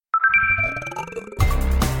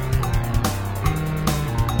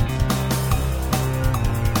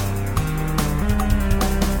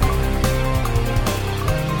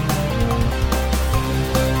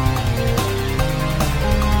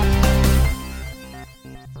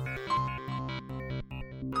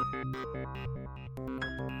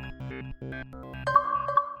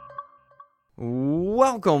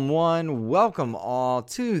Welcome one, welcome all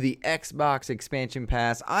to the Xbox Expansion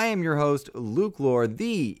Pass. I am your host, Luke Lord,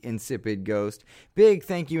 the Insipid Ghost. Big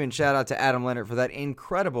thank you and shout out to Adam Leonard for that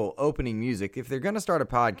incredible opening music. If they're going to start a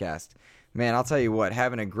podcast, man, I'll tell you what,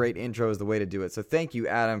 having a great intro is the way to do it. So thank you,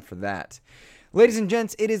 Adam, for that. Ladies and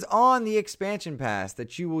gents, it is on the Expansion Pass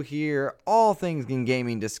that you will hear all things in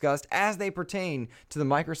gaming discussed as they pertain to the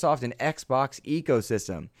Microsoft and Xbox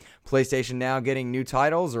ecosystem. PlayStation Now getting new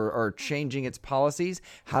titles or changing its policies.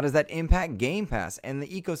 How does that impact Game Pass and the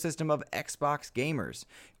ecosystem of Xbox gamers?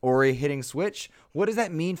 Ori hitting Switch. What does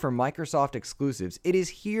that mean for Microsoft exclusives? It is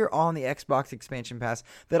here on the Xbox Expansion Pass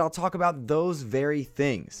that I'll talk about those very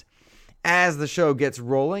things. As the show gets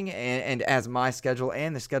rolling and as my schedule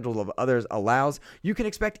and the schedule of others allows, you can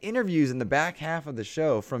expect interviews in the back half of the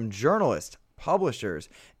show from journalists, publishers,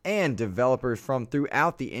 and developers from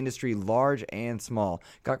throughout the industry, large and small.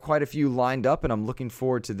 Got quite a few lined up, and I'm looking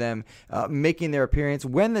forward to them making their appearance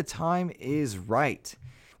when the time is right.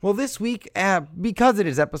 Well, this week, because it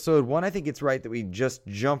is episode 1, I think it's right that we just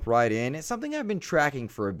jump right in. It's something I've been tracking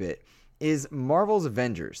for a bit, is Marvel's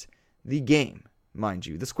Avengers, the game. Mind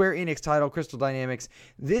you, the Square Enix title, Crystal Dynamics.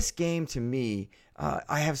 This game, to me,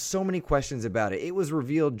 I have so many questions about it. It was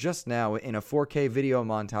revealed just now in a 4K video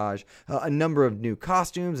montage, a number of new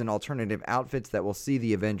costumes and alternative outfits that we'll see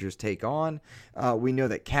the Avengers take on. We know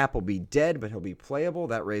that Cap will be dead, but he'll be playable.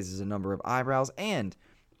 That raises a number of eyebrows. And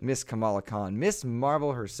Miss Kamala Khan, Miss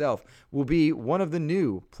Marvel herself, will be one of the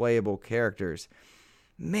new playable characters.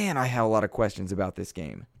 Man, I have a lot of questions about this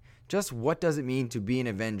game. Just what does it mean to be an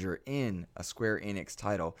Avenger in a Square Enix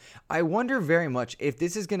title? I wonder very much if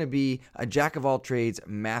this is going to be a jack of all trades,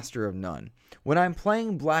 master of none. When I'm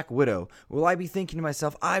playing Black Widow, will I be thinking to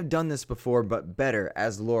myself, I've done this before, but better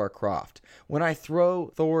as Lara Croft? When I throw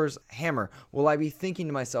Thor's hammer, will I be thinking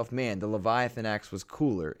to myself, man, the Leviathan axe was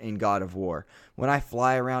cooler in God of War? When I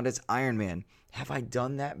fly around as Iron Man, have I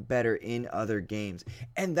done that better in other games?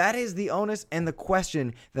 And that is the onus and the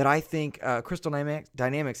question that I think Crystal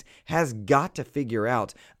Dynamics has got to figure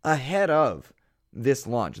out ahead of this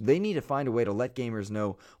launch. They need to find a way to let gamers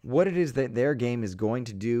know what it is that their game is going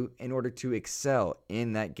to do in order to excel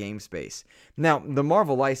in that game space. Now, the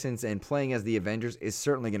Marvel license and playing as the Avengers is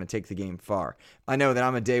certainly going to take the game far. I know that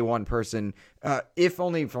I'm a day one person, if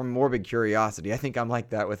only from morbid curiosity. I think I'm like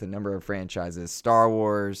that with a number of franchises. Star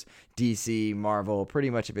Wars, DC, Marvel, pretty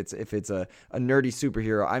much if it's a nerdy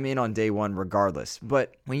superhero, I'm in on day one regardless.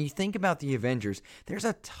 But when you think about the Avengers, there's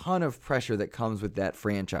a ton of pressure that comes with that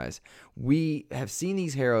franchise. We have seen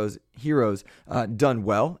these heroes done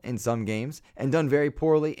well in some games and done very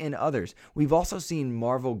poorly in others. We've also seen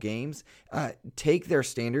Marvel games take their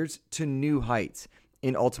standards to new heights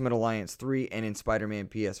in Ultimate Alliance 3 and in Spider-Man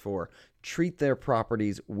PS4. Treat their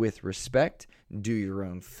properties with respect, do your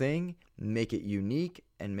own thing, make it unique,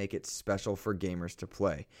 and make it special for gamers to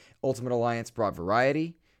play. Ultimate Alliance brought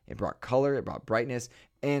variety, it brought color, it brought brightness,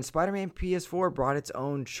 and Spider-Man PS4 brought its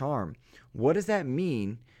own charm. What does that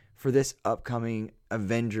mean for this upcoming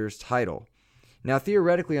Avengers title? Now,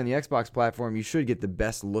 theoretically, on the Xbox platform, you should get the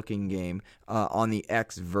best looking game on the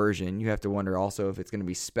X version. You have to wonder also if it's going to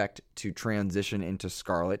be spec'd to transition into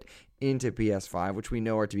Scarlet, into PS5, which we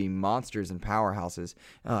know are to be monsters and powerhouses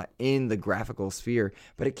in the graphical sphere.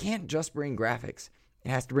 But it can't just bring graphics. It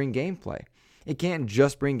has to bring gameplay. It can't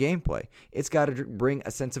just bring gameplay. It's got to bring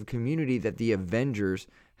a sense of community that the Avengers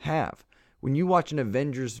have. When you watch an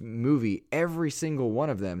Avengers movie, every single one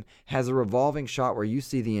of them has a revolving shot where you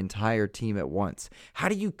see the entire team at once. How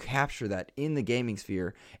do you capture that in the gaming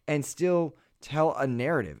sphere and still tell a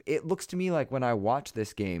narrative? It looks to me like when I watch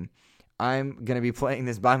this game, I'm going to be playing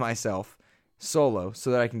this by myself, solo, so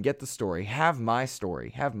that I can get the story, have my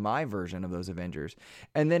version of those Avengers.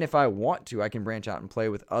 And then if I want to, I can branch out and play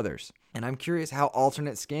with others. And I'm curious how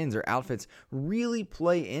alternate skins or outfits really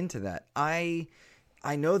play into that.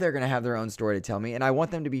 I know they're going to have their own story to tell me, and I want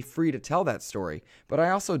them to be free to tell that story. But I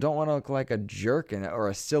also don't want to look like a jerk or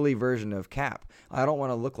a silly version of Cap. I don't want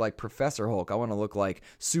to look like Professor Hulk. I want to look like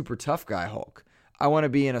super tough guy Hulk. I want to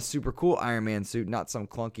be in a super cool Iron Man suit, not some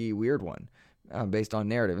clunky weird one based on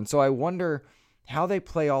narrative. And so I wonder how they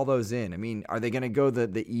play all those in. I mean, are they going to go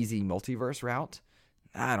the easy multiverse route?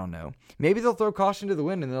 I don't know. Maybe they'll throw caution to the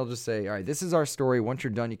wind and they'll just say, all right, this is our story. Once you're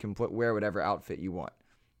done, you can wear whatever outfit you want.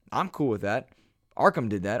 I'm cool with that. Arkham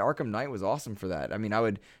did that. Arkham Knight was awesome for that. I mean, I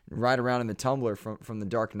would ride around in the Tumbler from the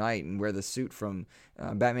Dark Knight and wear the suit from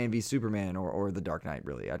Batman v Superman or the Dark Knight,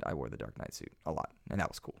 really. I wore the Dark Knight suit a lot, and that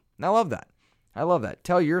was cool. And I love that. I love that.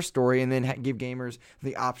 Tell your story and then give gamers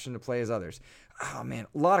the option to play as others. Oh, man,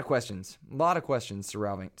 a lot of questions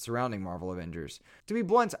surrounding Marvel Avengers. To be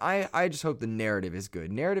blunt, I just hope the narrative is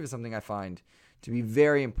good. Narrative is something I find to be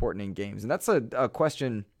very important in games. And that's a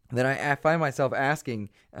question that I find myself asking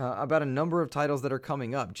about a number of titles that are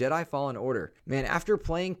coming up. Jedi Fallen Order. Man, after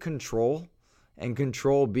playing Control, and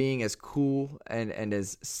Control being as cool and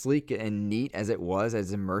as sleek and neat as it was,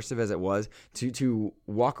 as immersive as it was, to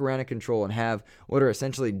walk around in Control and have what are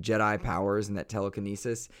essentially Jedi powers and that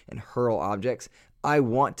telekinesis and hurl objects, I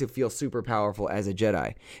want to feel super powerful as a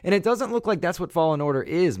Jedi. And it doesn't look like that's what Fallen Order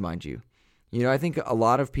is, mind you. You know, I think a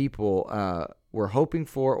lot of people were hoping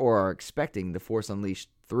for or are expecting The Force Unleashed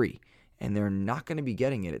 3, and they're not going to be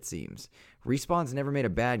getting it seems. Respawn's never made a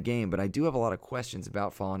bad game, but I do have a lot of questions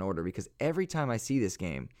about Fallen Order because every time I see this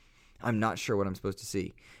game, I'm not sure what I'm supposed to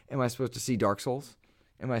see. Am I supposed to see Dark Souls?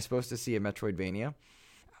 Am I supposed to see a Metroidvania?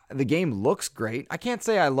 The game looks great. I can't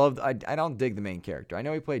say I don't dig the main character. I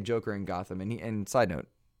know he played Joker in Gotham, and side note,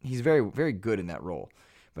 he's very, very good in that role.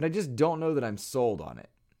 But I just don't know that I'm sold on it.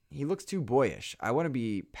 He looks too boyish. I want to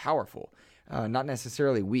be powerful, not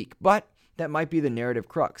necessarily weak, but that might be the narrative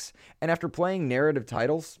crux. And after playing narrative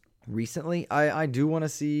titles recently, I do want to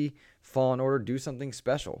see Fallen Order do something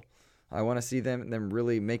special. I want to see them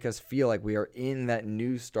really make us feel like we are in that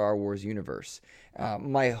new Star Wars universe.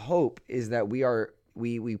 My hope is that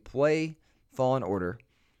we play Fallen Order,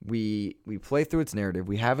 we play through its narrative,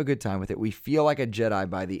 we have a good time with it, we feel like a Jedi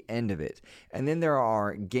by the end of it, and then there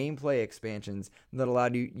are gameplay expansions that allow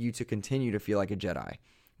you to continue to feel like a Jedi.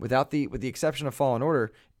 With the exception of Fallen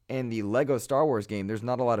Order and the Lego Star Wars game, there's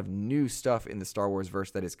not a lot of new stuff in the Star Wars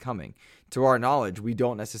verse that is coming. To our knowledge, we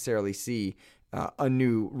don't necessarily see a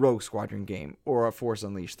new Rogue Squadron game or a Force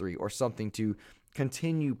Unleashed 3 or something to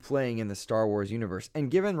continue playing in the Star Wars universe.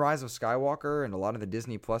 And given Rise of Skywalker and a lot of the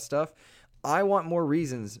Disney Plus stuff, I want more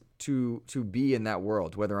reasons to be in that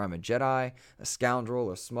world, whether I'm a Jedi, a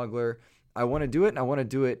scoundrel, a smuggler. I want to do it, and I want to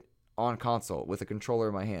do it on console with a controller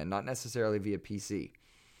in my hand, not necessarily via PC.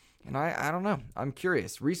 And I don't know. I'm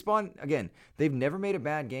curious. Respawn, again, they've never made a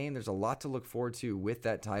bad game. There's a lot to look forward to with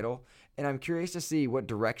that title. And I'm curious to see what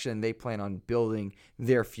direction they plan on building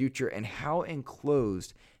their future and how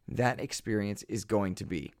enclosed that experience is going to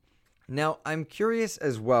be. Now, I'm curious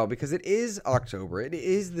as well because it is October. It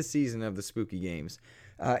is the season of the spooky games.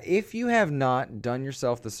 If you have not done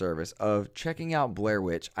yourself the service of checking out Blair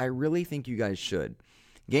Witch, I really think you guys should.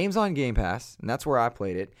 Game's on Game Pass, and that's where I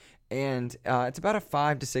played it. And it's about a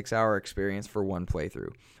 5 to 6 hour experience for one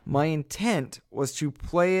playthrough. My intent was to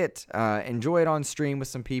play it, enjoy it on stream with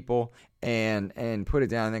some people, and put it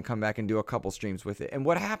down and then come back and do a couple streams with it. And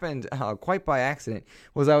what happened, quite by accident,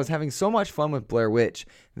 was I was having so much fun with Blair Witch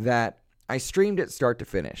that I streamed it start to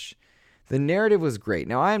finish. The narrative was great.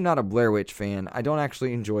 Now, I am not a Blair Witch fan. I don't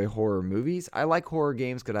actually enjoy horror movies. I like horror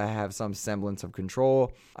games because I have some semblance of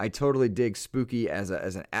control. I totally dig spooky as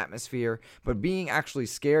an atmosphere, but being actually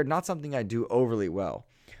scared, not something I do overly well.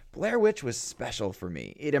 Blair Witch was special for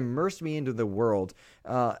me. It immersed me into the world,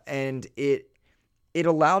 and it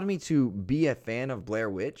allowed me to be a fan of Blair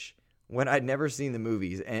Witch when I'd never seen the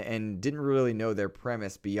movies and didn't really know their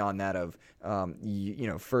premise beyond that of,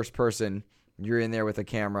 first person, you're in there with a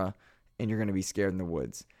camera, and you're going to be scared in the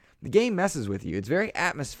woods. The game messes with you. It's very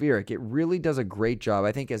atmospheric. It really does a great job,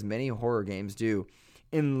 I think, as many horror games do,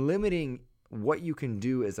 in limiting what you can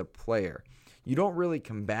do as a player. You don't really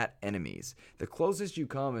combat enemies. The closest you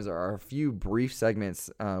come are a few brief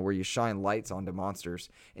segments where you shine lights onto monsters,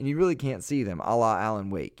 and you really can't see them, a la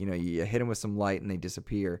Alan Wake. You know, you hit them with some light and they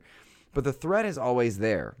disappear. But the threat is always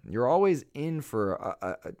there. You're always in for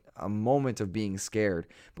a moment of being scared.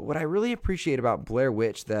 But what I really appreciate about Blair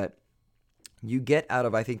Witch that you get out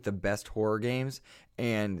of, I think, the best horror games,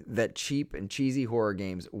 and that cheap and cheesy horror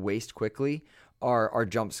games waste quickly, are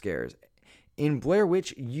jump scares. In Blair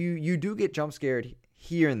Witch, you do get jump scared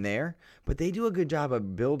here and there, but they do a good job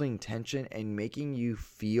of building tension and making you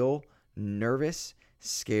feel nervous,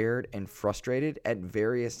 scared, and frustrated at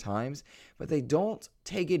various times, but they don't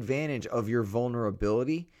take advantage of your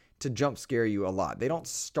vulnerability to jump scare you a lot. They don't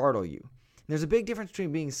startle you. There's a big difference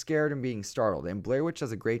between being scared and being startled, and Blair Witch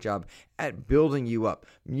does a great job at building you up.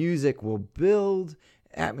 Music will build,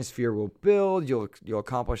 atmosphere will build, you'll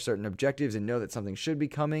accomplish certain objectives and know that something should be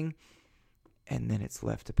coming, and then it's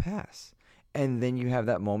left to pass. And then you have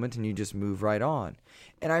that moment and you just move right on.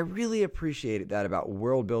 And I really appreciated that about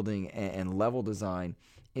world building and level design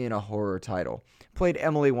in a horror title. Played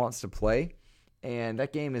Emily Wants to Play, and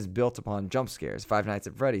that game is built upon jump scares, Five Nights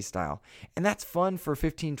at Freddy's style. And that's fun for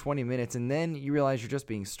 15, 20 minutes, and then you realize you're just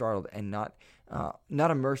being startled and not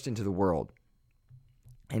immersed into the world.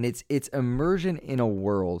 And it's immersion in a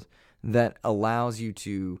world that allows you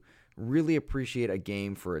to really appreciate a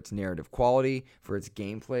game for its narrative quality, for its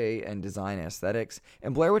gameplay and design aesthetics.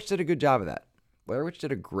 And Blair Witch did a good job of that. Blair Witch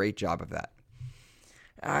did a great job of that.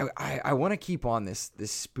 I want to keep on this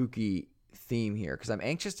spooky theme here because I'm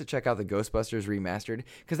anxious to check out the Ghostbusters Remastered,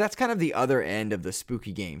 because that's kind of the other end of the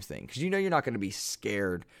spooky games thing, because you're not going to be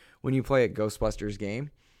scared when you play a Ghostbusters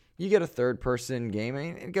game. You get a third-person game.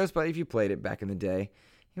 I mean, Ghostbusters, if you played it back in the day,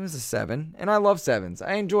 it was a 7, and I love 7s.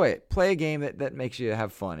 I enjoy it. Play a game that makes you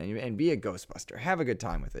have fun and be a Ghostbuster. Have a good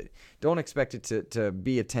time with it. Don't expect it to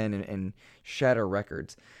be a 10 and shatter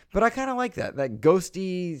records. But I kind of like that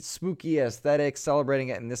ghosty, spooky aesthetic, celebrating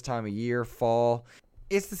it in this time of year, fall.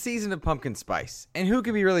 It's the season of pumpkin spice, and who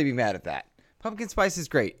can really be mad at that? Pumpkin spice is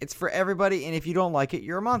great. It's for everybody, and if you don't like it,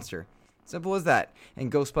 you're a monster. Simple as that.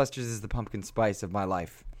 And Ghostbusters is the pumpkin spice of my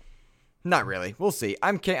life. Not really. We'll see.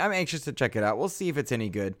 I'm anxious to check it out. We'll see if it's any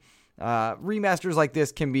good. Remasters like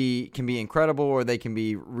this can be incredible, or they can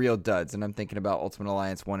be real duds. And I'm thinking about Ultimate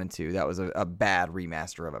Alliance 1 and 2. That was a bad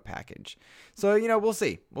remaster of a package. So, we'll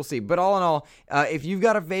see. We'll see. But all in all, if you've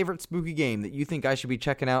got a favorite spooky game that you think I should be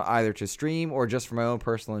checking out either to stream or just for my own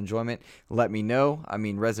personal enjoyment, let me know. I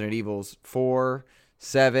mean, Resident Evil's 4,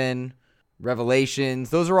 7... Revelations,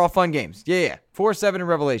 those are all fun games. Yeah. 4, 7, and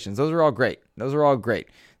Revelations, those are all great.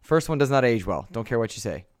 First one does not age well. Don't care what you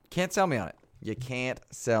say. Can't sell me on it. You can't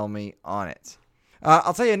sell me on it.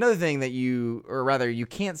 I'll tell you another thing that you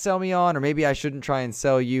can't sell me on, or maybe I shouldn't try and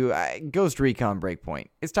sell you. Ghost Recon Breakpoint.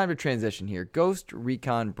 It's time to transition here. Ghost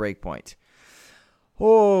Recon Breakpoint.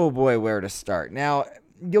 Oh boy, where to start? Now,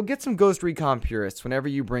 you'll get some Ghost Recon purists whenever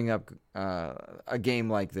you bring up a game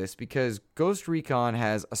like this, because Ghost Recon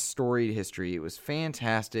has a storied history. It was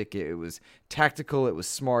fantastic. It was tactical. It was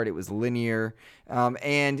smart. It was linear.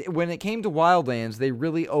 And when it came to Wildlands, they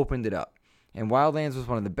really opened it up. And Wildlands was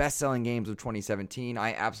one of the best-selling games of 2017.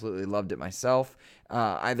 I absolutely loved it myself. There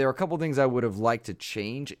are a couple things I would have liked to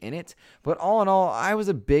change in it, but all in all, I was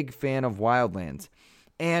a big fan of Wildlands.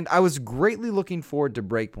 And I was greatly looking forward to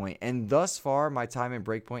Breakpoint, and thus far, my time in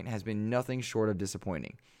Breakpoint has been nothing short of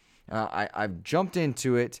disappointing. I've jumped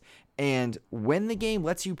into it, and when the game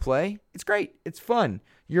lets you play, it's great. It's fun.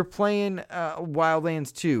 You're playing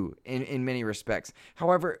Wildlands 2 in many respects.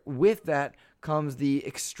 However, with that comes the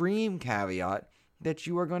extreme caveat that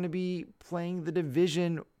you are going to be playing the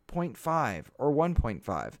Division 0.5 or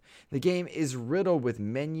 1.5. The game is riddled with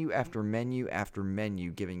menu after menu after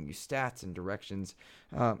menu, giving you stats and directions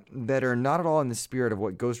that are not at all in the spirit of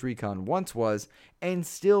what Ghost Recon once was, and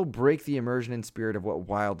still break the immersion and spirit of what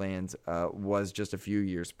Wildlands was just a few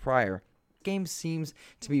years prior. The game seems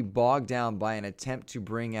to be bogged down by an attempt to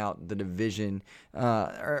bring out the Division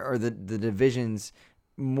or the Division's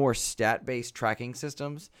more stat-based tracking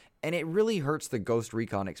systems, and it really hurts the Ghost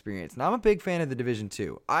Recon experience. Now, I'm a big fan of The Division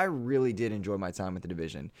 2. I really did enjoy my time with The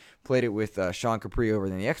Division. Played it with Sean Capri over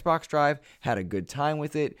in the Xbox Drive, had a good time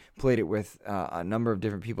with it, played it with a number of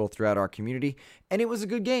different people throughout our community, and it was a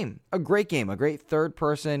good game, a great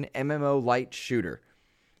third-person MMO light shooter.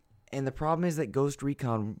 And the problem is that Ghost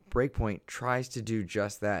Recon Breakpoint tries to do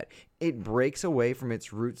just that. It breaks away from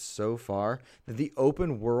its roots so far that the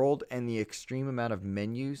open world and the extreme amount of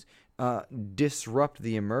menus disrupt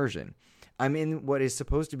the immersion. I'm in what is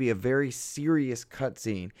supposed to be a very serious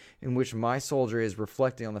cutscene in which my soldier is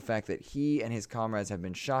reflecting on the fact that he and his comrades have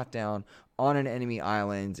been shot down on an enemy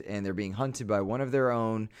island, and they're being hunted by one of their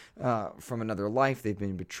own from another life. They've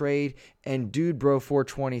been betrayed, and Dude Bro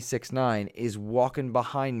 42069 is walking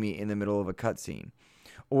behind me in the middle of a cutscene.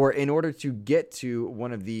 Or in order to get to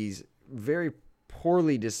one of these very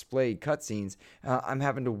poorly displayed cutscenes, I'm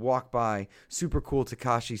having to walk by Super Cool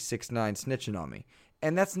Takashi 69 snitching on me.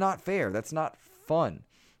 And that's not fair. That's not fun.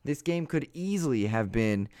 This game could easily have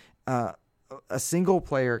been a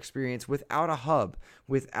single-player experience without a hub,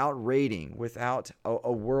 without raiding, without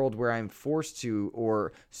a world where I'm forced to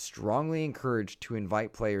or strongly encouraged to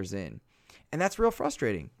invite players in. And that's real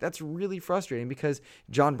frustrating. That's really frustrating because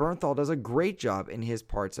John Bernthal does a great job in his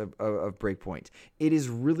parts of Breakpoint. It is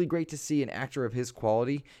really great to see an actor of his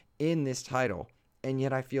quality in this title. And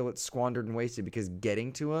yet I feel it's squandered and wasted because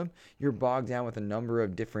getting to him, you're bogged down with a number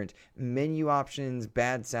of different menu options,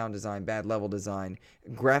 bad sound design, bad level design.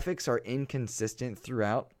 Graphics are inconsistent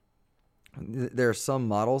throughout. There are some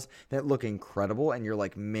models that look incredible, and you're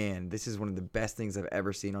like, man, this is one of the best things I've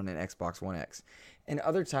ever seen on an Xbox One X. And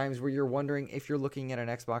other times where you're wondering if you're looking at an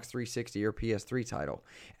Xbox 360 or PS3 title.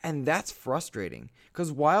 And that's frustrating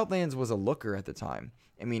because Wildlands was a looker at the time.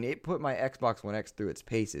 I mean, it put my Xbox One X through its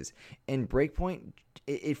paces. And Breakpoint,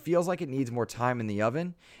 it feels like it needs more time in the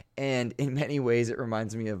oven. And in many ways, it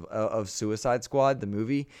reminds me of Suicide Squad, the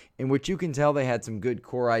movie, in which you can tell they had some good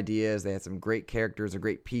core ideas. They had some great characters or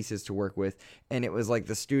great pieces to work with. And it was like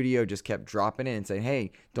the studio just kept dropping in and saying,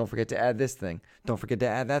 hey, don't forget to add this thing. Don't forget to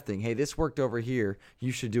add that thing. Hey, this worked over here.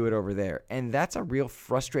 You should do it over there. And that's a real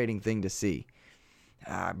frustrating thing to see.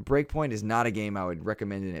 Breakpoint is not a game I would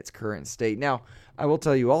recommend in its current state. Now, I will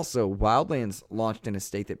tell you also, Wildlands launched in a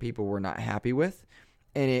state that people were not happy with,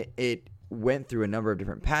 and it went through a number of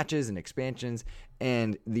different patches and expansions,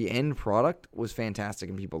 and the end product was fantastic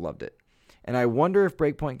and people loved it. And I wonder if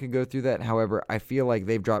Breakpoint could go through that. However, I feel like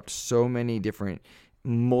they've dropped so many different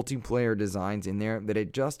multiplayer designs in there that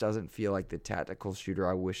it just doesn't feel like the tactical shooter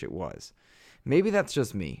I wish it was. Maybe that's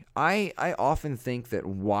just me. I often think that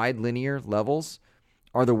wide linear levels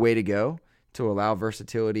are the way to go to allow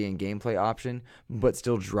versatility and gameplay option, but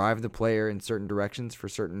still drive the player in certain directions for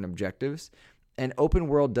certain objectives. And open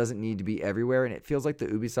world doesn't need to be everywhere, and it feels like the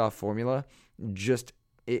Ubisoft formula just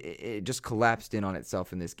collapsed in on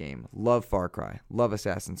itself in this game. Love Far Cry, love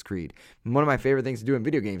Assassin's Creed. One of my favorite things to do in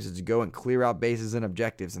video games is to go and clear out bases and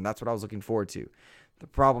objectives, and that's what I was looking forward to. The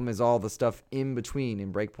problem is all the stuff in between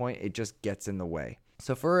in Breakpoint, it just gets in the way.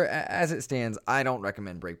 So as it stands, I don't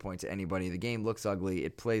recommend Breakpoint to anybody. The game looks ugly.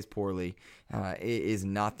 It plays poorly. It is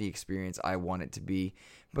not the experience I want it to be.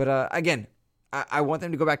 But again, I want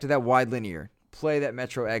them to go back to that wide linear. Play that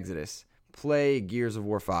Metro Exodus. Play Gears of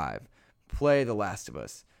War 5. Play The Last of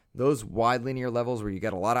Us. Those wide linear levels where you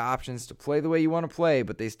got a lot of options to play the way you want to play,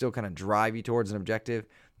 but they still kind of drive you towards an objective.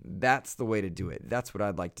 That's the way to do it. That's what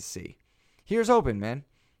I'd like to see. Here's hoping, man.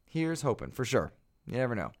 Here's hoping, for sure. You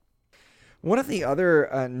never know. One of the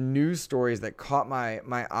other news stories that caught my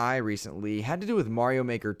eye recently had to do with Mario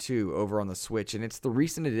Maker 2 over on the Switch, and it's the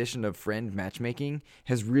recent addition of friend matchmaking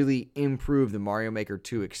has really improved the Mario Maker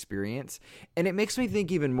 2 experience, and it makes me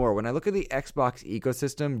think even more. When I look at the Xbox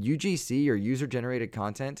ecosystem, UGC, or user-generated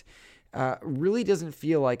content, really doesn't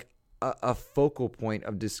feel like a focal point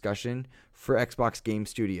of discussion for Xbox Game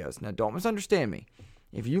Studios. Now, don't misunderstand me.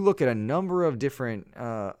 If you look at a number of different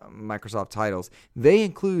Microsoft titles, they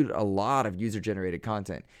include a lot of user-generated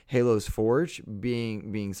content. Halo's Forge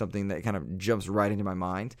being something that kind of jumps right into my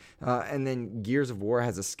mind. And then Gears of War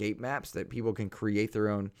has escape maps that people can create their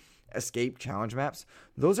own escape challenge maps.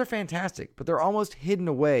 Those are fantastic, but they're almost hidden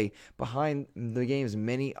away behind the game's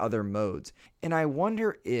many other modes. And I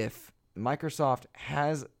wonder if Microsoft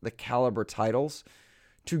has the caliber titles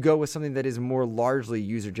to go with something that is more largely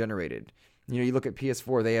user-generated. You know, you look at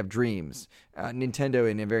PS4, they have Dreams. Nintendo,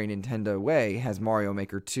 in a very Nintendo way, has Mario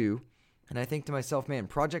Maker 2. And I think to myself, man,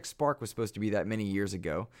 Project Spark was supposed to be that many years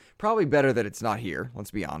ago. Probably better that it's not here,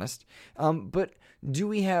 let's be honest. But do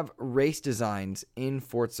we have race designs in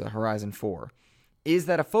Forza Horizon 4? Is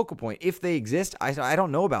that a focal point? If they exist, I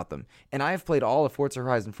don't know about them. And I have played all of Forza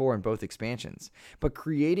Horizon 4 in both expansions. But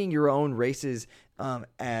creating your own races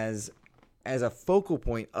as a focal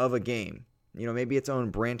point of a game, you know, maybe its own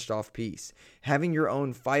branched off piece. Having your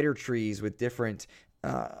own fighter trees with different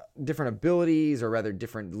abilities, or rather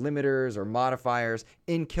different limiters or modifiers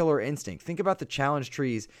in Killer Instinct. Think about the challenge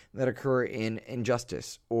trees that occur in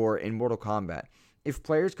Injustice or in Mortal Kombat. If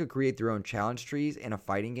players could create their own challenge trees in a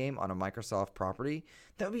fighting game on a Microsoft property,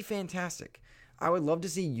 that would be fantastic. I would love to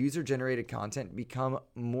see user-generated content become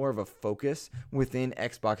more of a focus within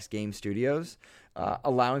Xbox Game Studios,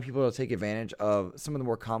 allowing people to take advantage of some of the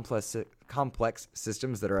more complex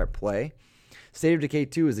systems that are at play. State of Decay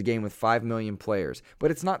 2 is a game with 5 million players, but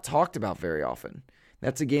it's not talked about very often.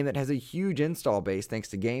 That's a game that has a huge install base thanks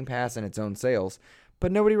to Game Pass and its own sales,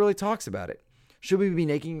 but nobody really talks about it. Should we be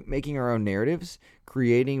making our own narratives,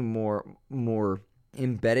 creating more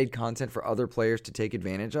embedded content for other players to take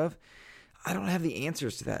advantage of? I don't have the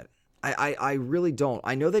answers to that. I really don't.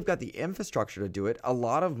 I know they've got the infrastructure to do it. A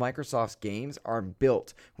lot of Microsoft's games are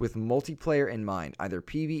built with multiplayer in mind, either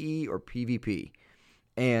PvE or PvP.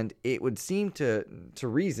 And it would seem to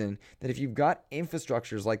reason that if you've got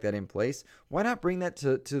infrastructures like that in place, why not bring that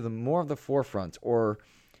to the more of the forefront, or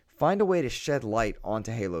find a way to shed light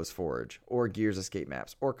onto Halo's Forge or Gears escape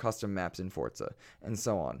maps or custom maps in Forza and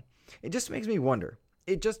so on. It just makes me wonder.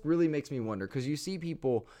 It just really makes me wonder, because you see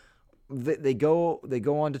people, they go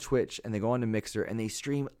onto Twitch and they go onto Mixer and they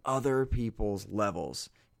stream other people's levels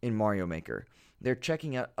in Mario Maker. They're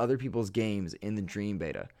checking out other people's games in the Dream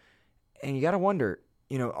Beta. And you got to wonder,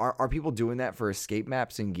 you know, are people doing that for escape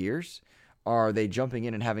maps in Gears? Are they jumping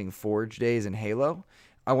in and having Forge days in Halo?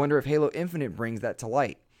 I wonder if Halo Infinite brings that to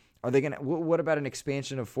light. Are they gonna? What about an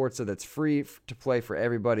expansion of Forza that's free to play for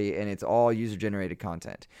everybody and it's all user-generated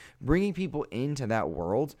content? Bringing people into that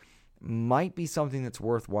world might be something that's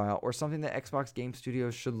worthwhile or something that Xbox Game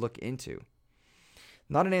Studios should look into.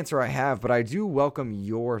 Not an answer I have, but I do welcome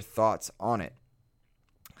your thoughts on it.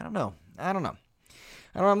 I don't know.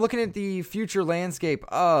 I'm looking at the future landscape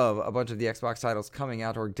of a bunch of the Xbox titles coming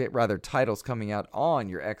out, or rather titles coming out on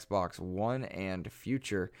your Xbox One and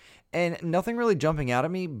future, and nothing really jumping out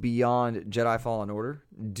at me beyond Jedi Fallen Order,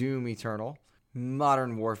 Doom Eternal,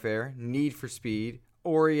 Modern Warfare, Need for Speed,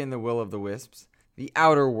 Ori and the Will of the Wisps, The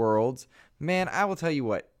Outer Worlds. Man, I will tell you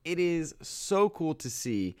what, it is so cool to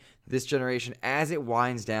see this generation as it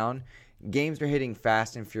winds down. Games are hitting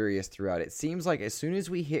fast and furious throughout. It seems like as soon as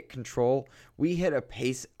we hit Control, we hit a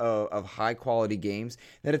pace of high-quality games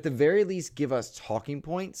that at the very least give us talking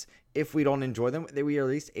points. If we don't enjoy them, that we are at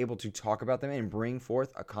least able to talk about them and bring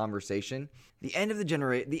forth a conversation. The end of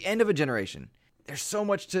a generation. There's so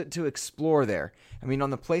much to explore there. I mean,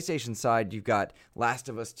 on the PlayStation side, you've got Last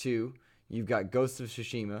of Us 2, you've got Ghost of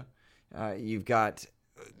Tsushima, you've got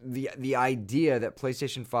the idea that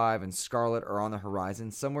PlayStation 5 and Scarlet are on the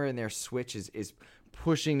horizon. Somewhere in there, Switch is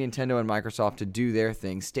pushing Nintendo and Microsoft to do their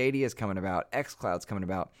thing. Stadia is coming about. xCloud's coming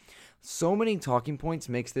about. So many talking points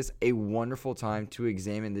makes this a wonderful time to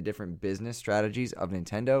examine the different business strategies of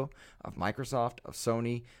Nintendo, of Microsoft, of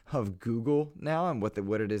Sony, of Google now, and what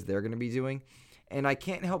it is they're going to be doing. And I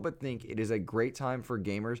can't help but think it is a great time for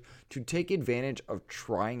gamers to take advantage of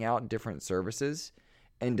trying out different services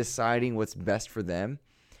and deciding what's best for them,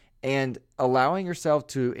 and allowing yourself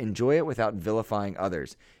to enjoy it without vilifying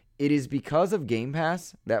others. It is because of Game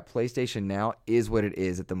Pass that PlayStation Now is what it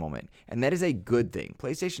is at the moment. And that is a good thing.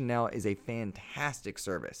 PlayStation Now is a fantastic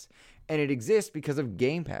service. And it exists because of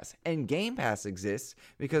Game Pass. And Game Pass exists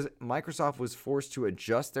because Microsoft was forced to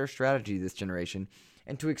adjust their strategy this generation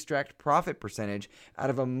and to extract profit percentage out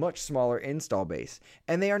of a much smaller install base.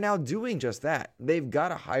 And they are now doing just that. They've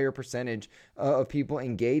got a higher percentage of people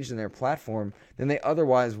engaged in their platform than they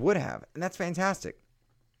otherwise would have. And that's fantastic.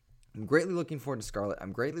 I'm greatly looking forward to Scarlet.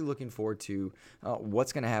 I'm greatly looking forward to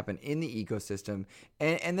what's going to happen in the ecosystem.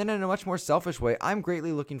 And then in a much more selfish way, I'm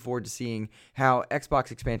greatly looking forward to seeing how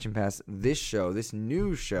Xbox Expansion Pass, this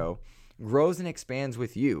new show, grows and expands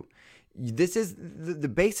with you. This is the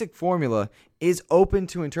basic formula is open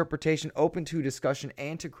to interpretation, open to discussion,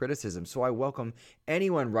 and to criticism. So I welcome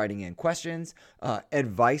anyone writing in questions,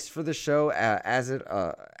 advice for the show as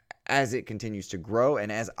it continues to grow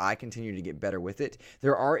and as I continue to get better with it.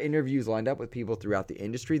 There are interviews lined up with people throughout the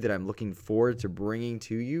industry that I'm looking forward to bringing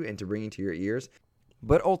to you and to bringing to your ears.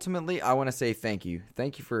 But ultimately, I want to say thank you.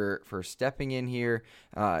 Thank you for stepping in here,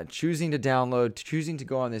 choosing to download, choosing to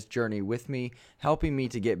go on this journey with me, helping me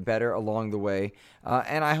to get better along the way.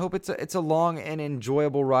 And I hope it's a long and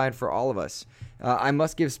enjoyable ride for all of us. I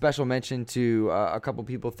must give special mention to a couple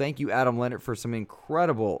people. Thank you, Adam Leonard, for some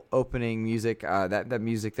incredible opening music.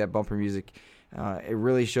 That bumper music, it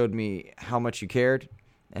really showed me how much you cared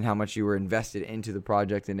and how much you were invested into the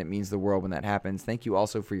project, and it means the world when that happens. Thank you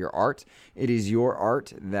also for your art. It is your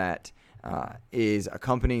art that is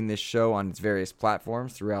accompanying this show on its various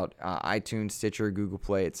platforms throughout iTunes, Stitcher, Google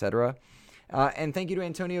Play, etc. And thank you to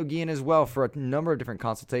Antonio Guillen as well for a number of different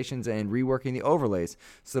consultations and reworking the overlays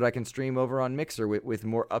so that I can stream over on Mixer with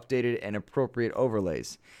more updated and appropriate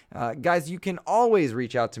overlays. Guys, you can always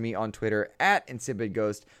reach out to me on Twitter at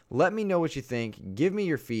InsipidGhost. Let me know what you think. Give me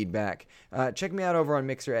your feedback. Check me out over on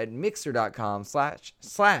Mixer at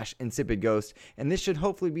mixer.com/InsipidGhost. And this should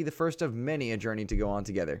hopefully be the first of many a journey to go on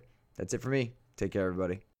together. That's it for me. Take care,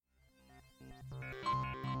 everybody.